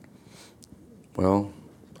 Well,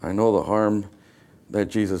 I know the harm that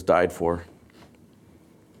Jesus died for.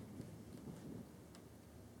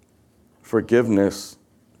 Forgiveness.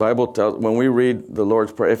 Bible tells, when we read the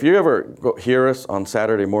Lord's Prayer, if you ever hear us on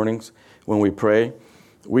Saturday mornings when we pray,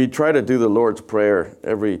 we try to do the Lord's Prayer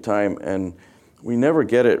every time, and we never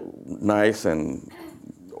get it nice and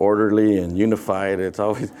orderly and unified. It's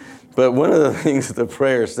always, but one of the things the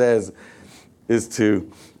prayer says is to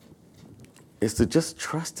just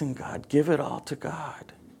trust in God. Give it all to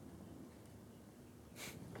God.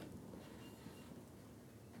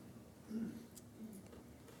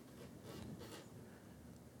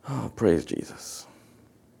 Oh, praise Jesus.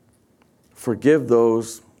 Forgive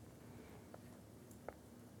those.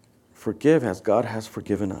 Forgive as God has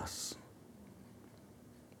forgiven us.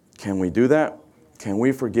 Can we do that? Can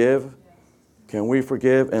we forgive? Can we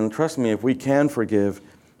forgive? And trust me, if we can forgive,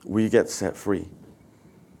 we get set free.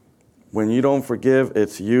 When you don't forgive,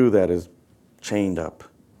 it's you that is chained up.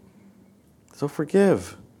 So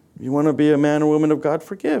forgive. You want to be a man or woman of God?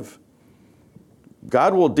 Forgive.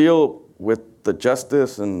 God will deal with the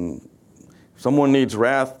justice, and if someone needs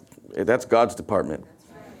wrath, that's God's department.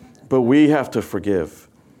 But we have to forgive.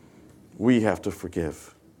 We have to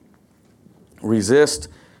forgive. Resist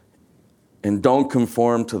and don't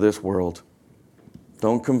conform to this world.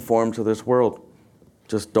 Don't conform to this world.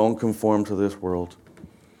 Just don't conform to this world.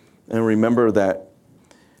 And remember that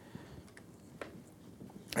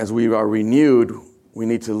as we are renewed, we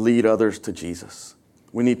need to lead others to Jesus.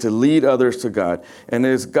 We need to lead others to God. And it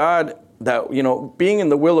is God that, being in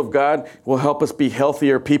the will of God will help us be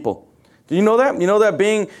healthier people. Do you know that? You know that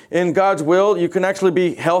being in God's will, you can actually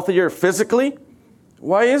be healthier physically?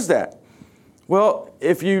 Why is that? Well,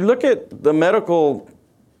 if you look at the medical,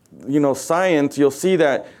 science, you'll see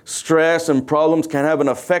that stress and problems can have an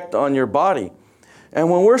effect on your body. And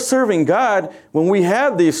when we're serving God, when we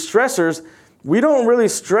have these stressors, we don't really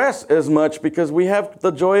stress as much because we have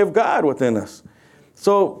the joy of God within us.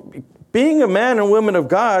 So being a man and woman of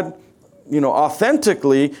God,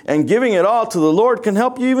 authentically and giving it all to the Lord can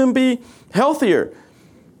help you even be healthier.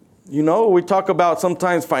 We talk about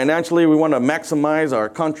sometimes financially, we want to maximize our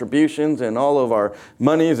contributions and all of our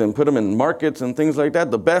monies and put them in markets and things like that.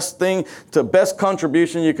 The best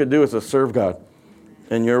contribution you could do is to serve God.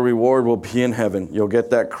 And your reward will be in heaven. You'll get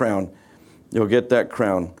that crown. You'll get that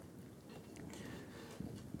crown.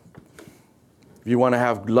 If you want to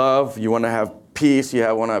have love, you want to have peace, you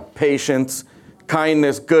want to have patience,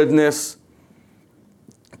 kindness, goodness,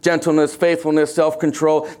 gentleness, faithfulness,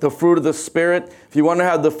 self-control, the fruit of the Spirit. If you want to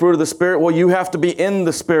have the fruit of the Spirit, well, you have to be in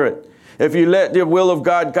the Spirit. If you let the will of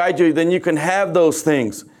God guide you, then you can have those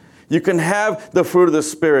things. You can have the fruit of the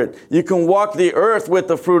Spirit. You can walk the earth with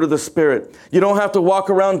the fruit of the Spirit. You don't have to walk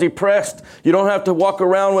around depressed. You don't have to walk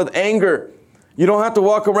around with anger. You don't have to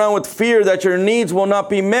walk around with fear that your needs will not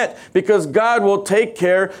be met, because God will take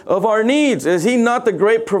care of our needs. Is He not the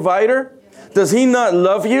great provider? Does He not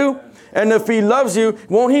love you? And if He loves you,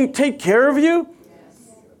 won't He take care of you?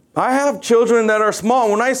 I have children that are small.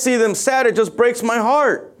 When I see them sad, it just breaks my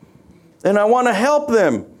heart. And I want to help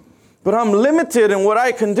them. But I'm limited in what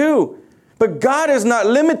I can do. But God is not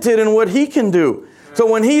limited in what He can do. So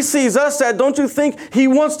when He sees us sad, don't you think He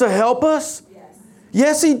wants to help us?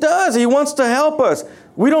 Yes, He does. He wants to help us.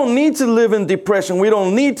 We don't need to live in depression. We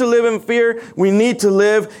don't need to live in fear. We need to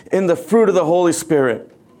live in the fruit of the Holy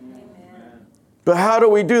Spirit. Amen. But how do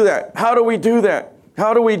we do that? How do we do that?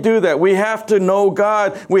 How do we do that? We have to know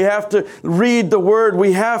God. We have to read the Word.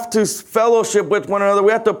 We have to fellowship with one another.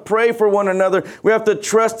 We have to pray for one another. We have to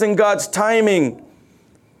trust in God's timing.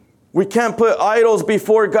 We can't put idols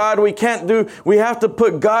before God. We have to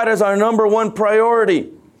put God as our number one priority.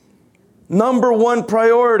 Number one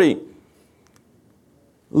priority.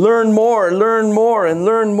 Learn more, and learn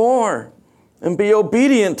more. And be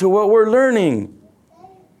obedient to what we're learning.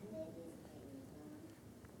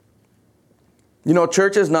 You know,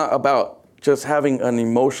 church is not about just having an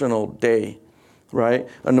emotional day, right?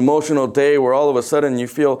 An emotional day where all of a sudden you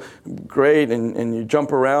feel great and you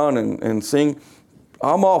jump around and sing.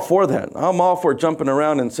 I'm all for that. I'm all for jumping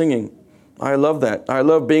around and singing. I love that. I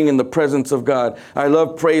love being in the presence of God. I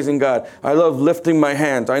love praising God. I love lifting my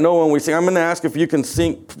hands. I know when we sing, I'm going to ask if you can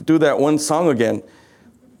do that one song again.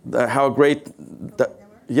 How great.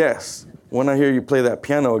 Yes. When I hear you play that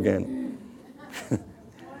piano again.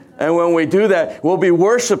 And when we do that, we'll be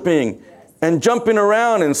worshiping and jumping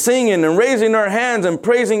around and singing and raising our hands and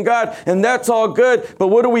praising God. And that's all good. But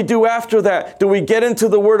what do we do after that? Do we get into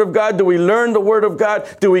the Word of God? Do we learn the Word of God?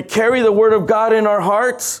 Do we carry the Word of God in our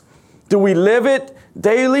hearts? Do we live it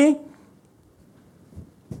daily?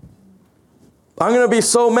 I'm going to be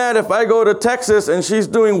so mad if I go to Texas and she's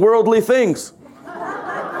doing worldly things.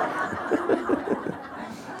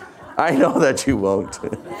 I know that you won't.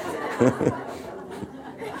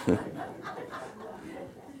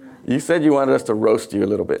 You said you wanted us to roast you a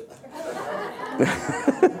little bit.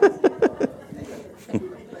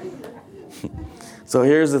 So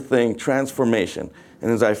here's the thing, transformation.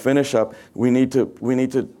 And as I finish up, we need to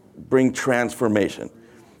bring transformation.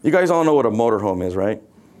 You guys all know what a motorhome is, right?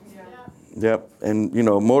 Yeah. Yep. And,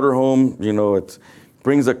 motorhome, it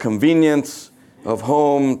brings a convenience of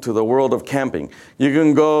home to the world of camping. You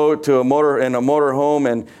can go to a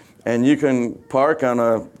motorhome and you can park on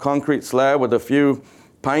a concrete slab with a few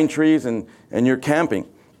pine trees and you're camping.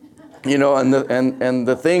 And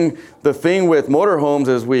the thing with motorhomes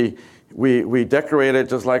is we decorate it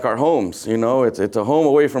just like our homes. It's a home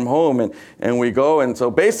away from home, and we go, and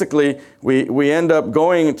so basically we end up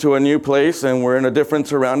going to a new place and we're in a different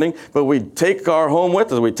surrounding, but we take our home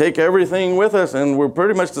with us. We take everything with us, and we're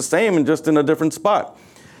pretty much the same and just in a different spot.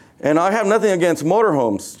 And I have nothing against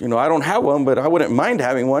motorhomes. I don't have one, but I wouldn't mind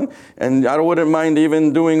having one, and I wouldn't mind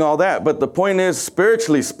even doing all that. But the point is,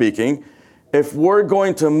 spiritually speaking, if we're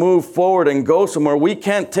going to move forward and go somewhere, we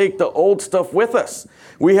can't take the old stuff with us.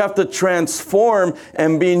 We have to transform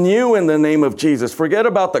and be new in the name of Jesus. Forget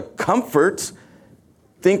about the comforts.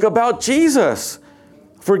 Think about Jesus.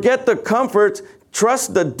 Forget the comforts.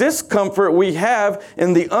 Trust the discomfort we have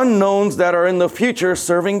in the unknowns that are in the future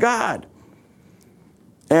serving God.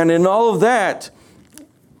 And in all of that,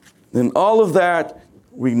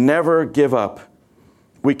 we never give up.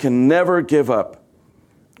 We can never give up.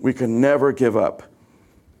 We can never give up.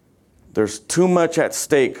 There's too much at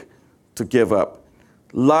stake to give up.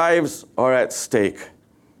 Lives are at stake.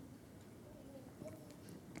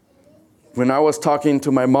 When I was talking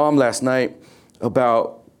to my mom last night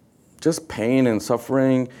about just pain and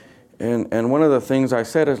suffering, and one of the things I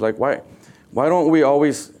said is like, why don't we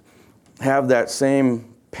always have that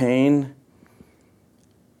same pain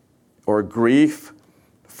or grief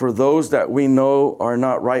for those that we know are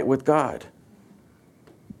not right with God?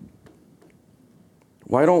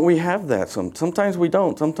 Why don't we have that? Sometimes we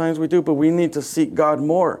don't, sometimes we do, but we need to seek God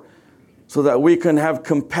more so that we can have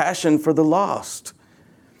compassion for the lost,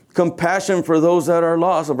 compassion for those that are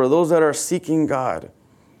lost, or for those that are seeking God.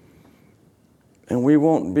 And we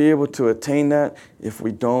won't be able to attain that if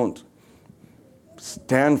we don't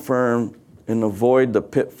stand firm and avoid the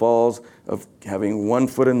pitfalls of having one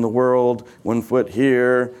foot in the world, one foot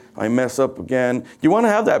here. I mess up again. You want to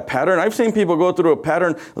have that pattern? I've seen people go through a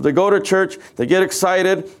pattern. They go to church, they get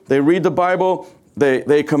excited, they read the Bible,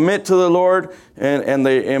 they commit to the Lord,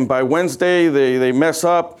 and by Wednesday they mess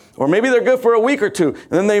up. Or maybe they're good for a week or two,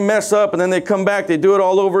 and then they mess up, and then they come back, they do it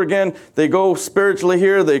all over again. They go spiritually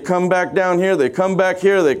here, they come back down here, they come back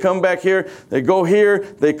here, they come back here, they go here,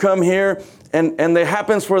 they come here, and it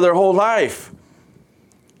happens for their whole life.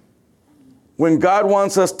 When God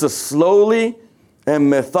wants us to slowly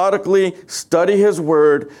and methodically study His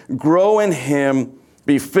Word, grow in Him,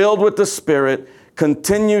 be filled with the Spirit,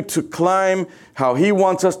 continue to climb how He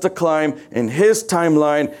wants us to climb in His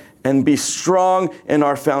timeline, and be strong in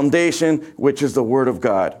our foundation, which is the Word of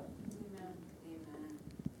God. Amen.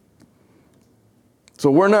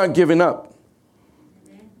 So we're not giving up.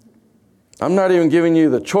 I'm not even giving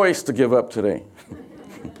you the choice to give up today.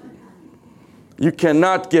 You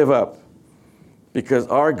cannot give up. Because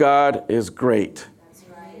our God is great. That's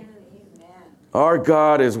right. Amen. Our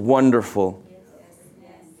God is wonderful.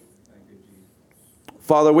 Yes.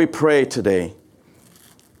 Father, we pray today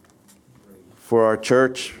for our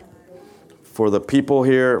church, for the people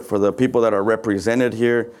here, for the people that are represented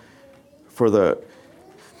here, for the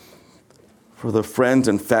friends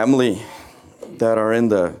and family that are in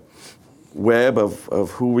the web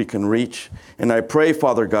of who we can reach. And I pray,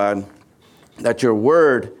 Father God, that your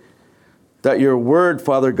word,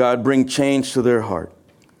 Father God, bring change to their heart.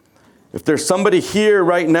 If there's somebody here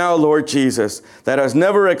right now, Lord Jesus, that has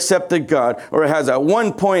never accepted God or has at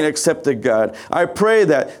one point accepted God, I pray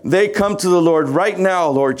that they come to the Lord right now,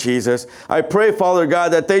 Lord Jesus. I pray, Father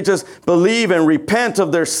God, that they just believe and repent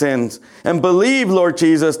of their sins and believe, Lord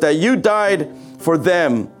Jesus, that you died for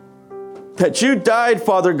them. That you died,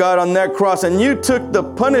 Father God, on that cross and you took the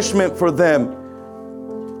punishment for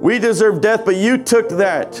them. We deserve death, but you took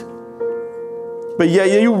that. But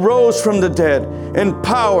yet you rose from the dead in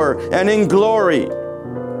power and in glory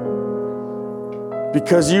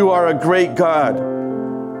because you are a great God.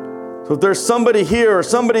 So if there's somebody here or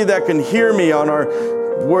somebody that can hear me on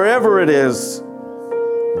wherever it is,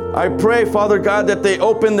 I pray, Father God, that they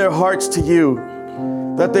open their hearts to you,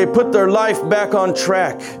 that they put their life back on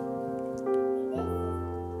track.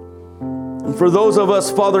 And for those of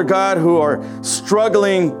us, Father God, who are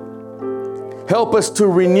struggling, help us to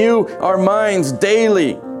renew our minds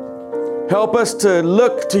daily. Help us to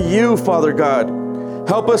look to you, Father God.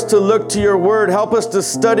 Help us to look to your word. Help us to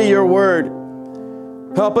study your word.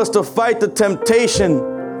 Help us to fight the temptation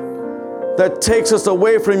that takes us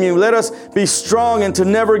away from you. Let us be strong and to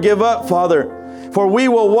never give up, Father. For we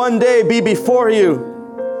will one day be before you.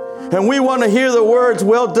 And we want to hear the words,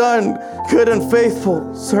 "Well done, good and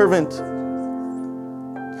faithful servant."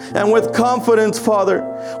 And with confidence, Father,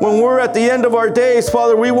 when we're at the end of our days,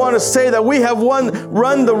 Father, we want to say that we have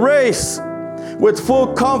run the race with full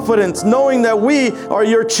confidence, knowing that we are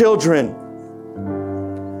your children.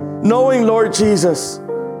 Knowing, Lord Jesus,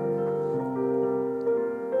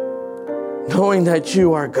 knowing that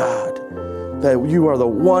you are God, that you are the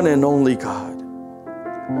one and only God.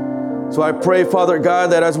 So I pray, Father God,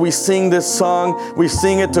 that as we sing this song, we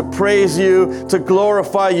sing it to praise you, to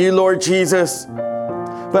glorify you, Lord Jesus.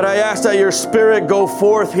 But I ask that your Spirit go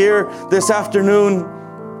forth here this afternoon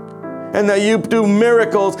and that you do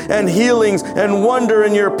miracles and healings and wonder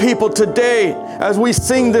in your people today as we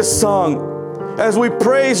sing this song, as we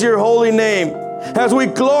praise your holy name, as we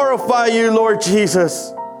glorify you, Lord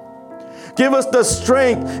Jesus. Give us the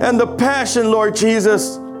strength and the passion, Lord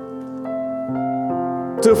Jesus,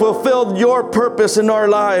 to fulfill your purpose in our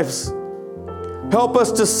lives. Help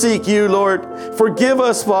us to seek you, Lord. Forgive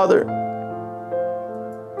us, Father.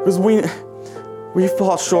 Because we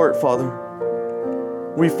fall short, Father.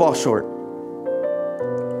 We fall short.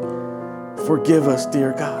 Forgive us,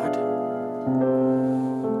 dear God.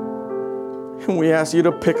 And we ask you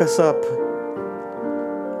to pick us up.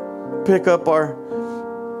 Pick up our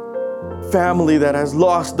family that has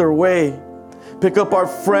lost their way. Pick up our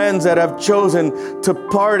friends that have chosen to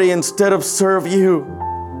party instead of serve you.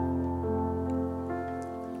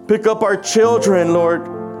 Pick up our children, Lord.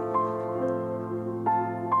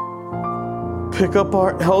 Pick up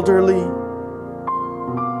our elderly.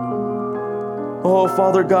 Oh,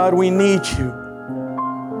 Father God, we need you.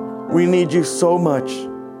 We need you so much.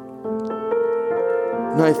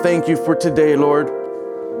 And I thank you for today, Lord.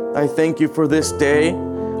 I thank you for this day.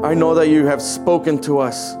 I know that you have spoken to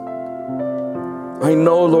us. I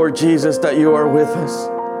know, Lord Jesus, that you are with us.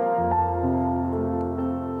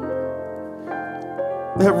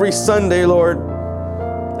 Every Sunday, Lord,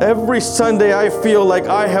 every Sunday I feel like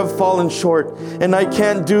I have fallen short and I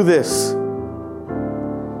can't do this.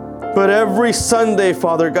 But every Sunday,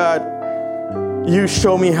 Father God, you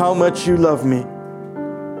show me how much you love me.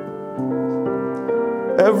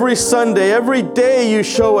 Every Sunday, every day you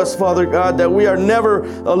show us, Father God, that we are never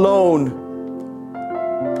alone.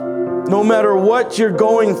 No matter what you're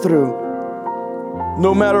going through,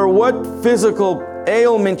 no matter what physical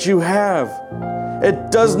ailment you have,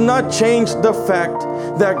 it does not change the fact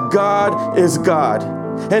that God is God.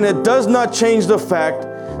 And it does not change the fact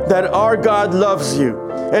that our God loves you.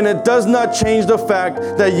 And it does not change the fact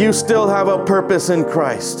that you still have a purpose in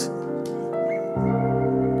Christ.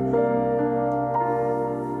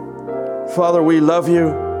 Father, we love you.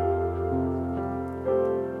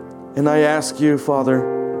 And I ask you, Father,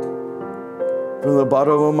 from the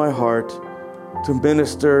bottom of my heart, to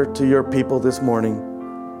minister to your people this morning.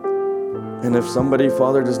 And if somebody,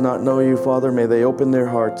 Father, does not know you, Father, may they open their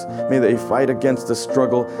hearts. May they fight against the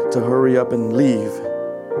struggle to hurry up and leave.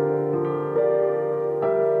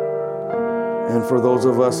 And for those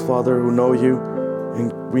of us, Father, who know you,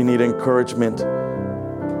 and we need encouragement.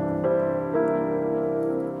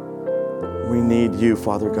 We need you,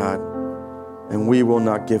 Father God, and we will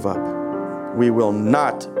not give up. We will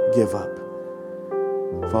not give up.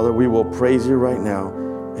 Father, we will praise you right now.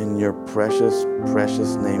 In your precious,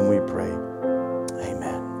 precious name we pray.